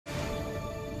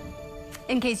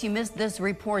In case you missed this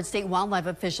report, state wildlife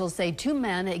officials say two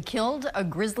men killed a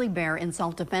grizzly bear in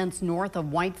self-defense north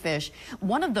of Whitefish.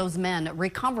 One of those men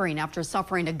recovering after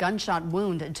suffering a gunshot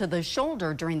wound to the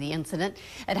shoulder during the incident.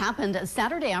 It happened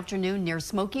Saturday afternoon near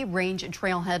Smokey Range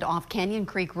Trailhead off Canyon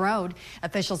Creek Road.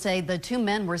 Officials say the two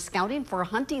men were scouting for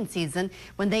hunting season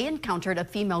when they encountered a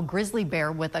female grizzly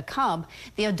bear with a cub.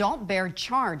 The adult bear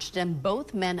charged and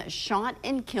both men shot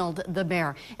and killed the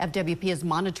bear. FWP is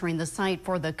monitoring the site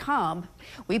for the cub.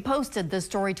 We posted this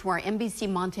story to our NBC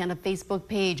Montana Facebook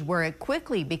page, where it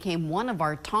quickly became one of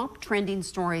our top trending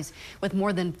stories with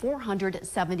more than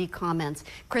 470 comments.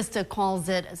 Krista calls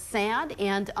it sad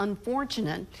and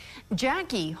unfortunate.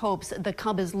 Jackie hopes the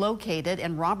cub is located,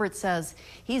 and Robert says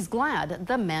he's glad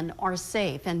the men are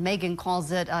safe. And Megan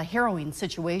calls it a harrowing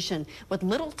situation with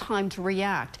little time to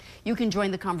react. You can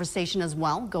join the conversation as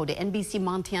well. Go to NBC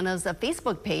Montana's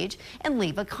Facebook page and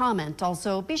leave a comment.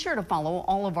 Also, be sure to follow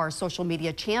all of our social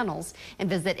media channels and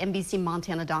visit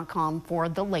NBCMontana.com for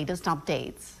the latest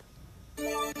updates.